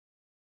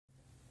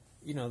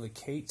You know, the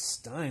Kate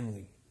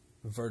Steinle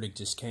verdict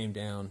just came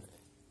down,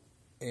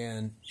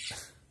 and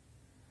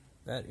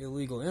that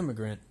illegal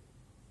immigrant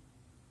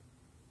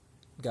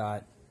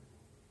got,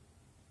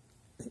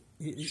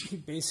 he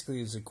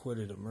basically is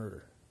acquitted of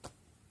murder.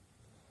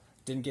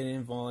 Didn't get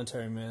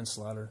involuntary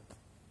manslaughter.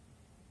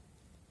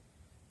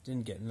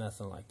 Didn't get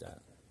nothing like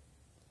that.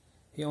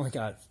 He only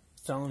got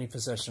felony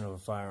possession of a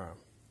firearm.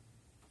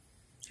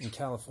 In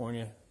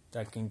California,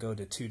 that can go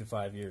to 2 to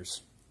 5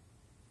 years.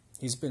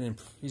 He's been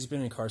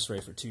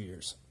incarcerated for 2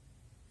 years.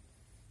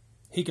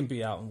 He can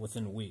be out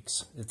within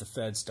weeks if the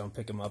feds don't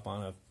pick him up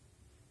on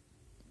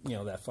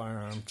that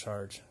firearm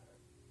charge.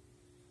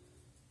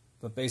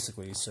 But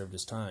basically, he served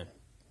his time.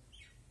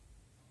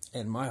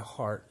 And my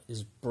heart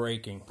is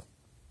breaking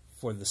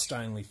for the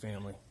Steinle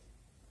family.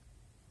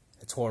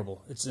 It's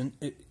horrible.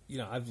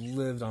 I've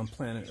lived on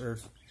planet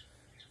Earth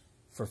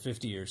for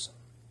 50 years.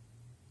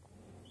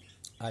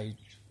 I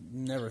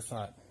never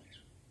thought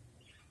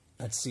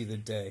I'd see the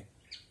day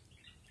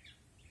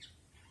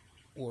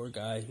or a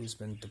guy who's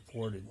been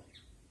deported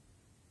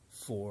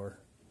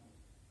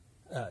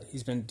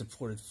he's been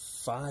deported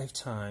 5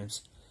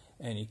 times,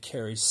 and he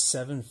carries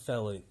 7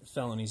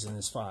 felonies in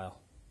his file,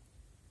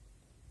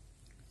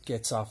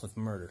 gets off with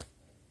murder.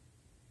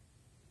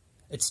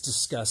 It's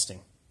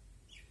disgusting.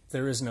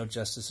 There is no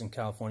justice in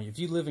California. If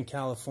you live in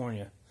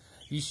California,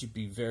 you should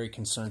be very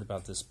concerned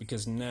about this,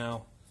 because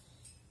now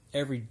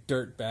every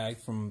dirtbag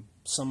from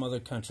some other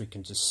country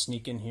can just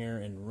sneak in here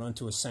and run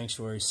to a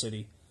sanctuary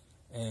city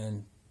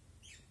and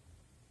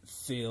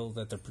feel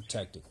that they're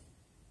protected.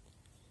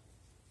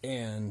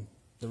 And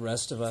the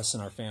rest of us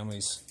and our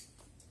families'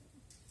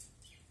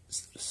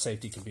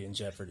 safety could be in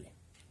jeopardy.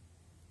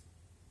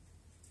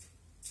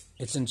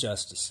 It's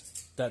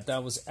injustice.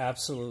 That was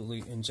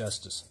absolutely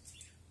injustice.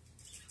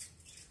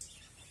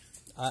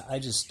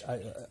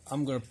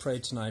 I'm going to pray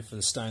tonight for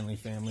the Steinle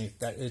family.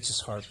 That it's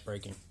just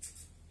heartbreaking.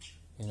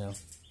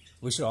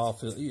 We should all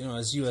feel,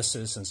 as U.S.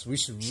 citizens, we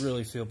should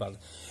really feel about it.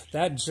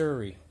 That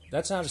jury,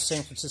 that's out of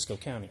San Francisco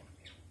County.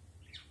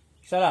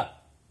 Shut up.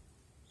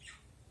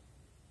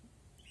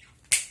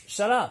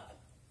 Shut up.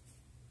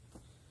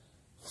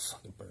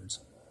 Fucking birds.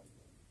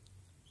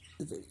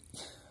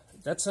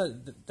 That's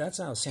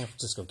out of San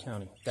Francisco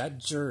County. That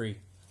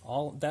jury,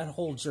 that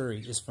whole jury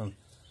is from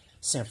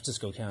San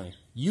Francisco County.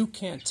 You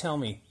can't tell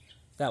me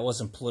that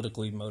wasn't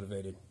politically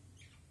motivated.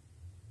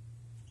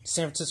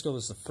 San Francisco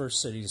was the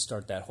first city to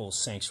start that whole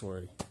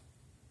sanctuary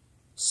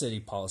city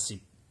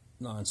policy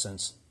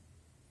nonsense.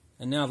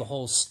 And now the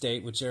whole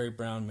state with Jerry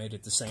Brown made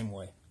it the same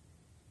way.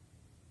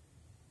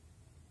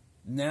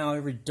 Now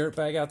every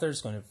dirtbag out there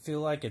is going to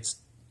feel like it's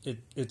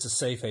a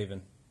safe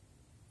haven.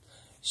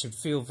 You should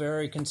feel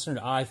very concerned.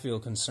 I feel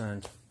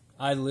concerned.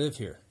 I live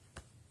here.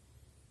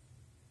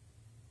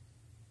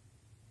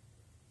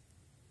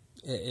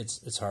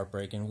 It's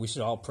heartbreaking. We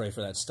should all pray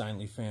for that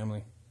Steinle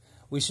family.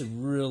 We should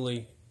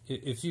really,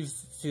 if you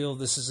feel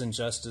this is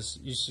injustice,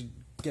 you should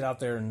get out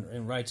there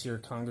and write to your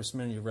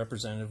congressman, your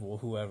representative, or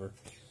whoever.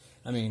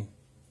 I mean,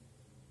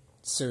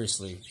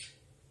 seriously,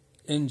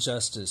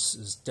 injustice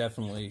has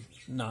definitely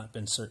not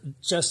been served.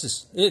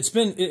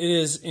 It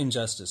is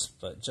injustice,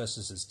 but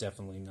justice has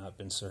definitely not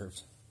been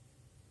served.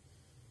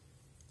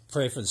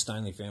 Pray for the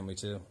Steinle family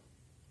too.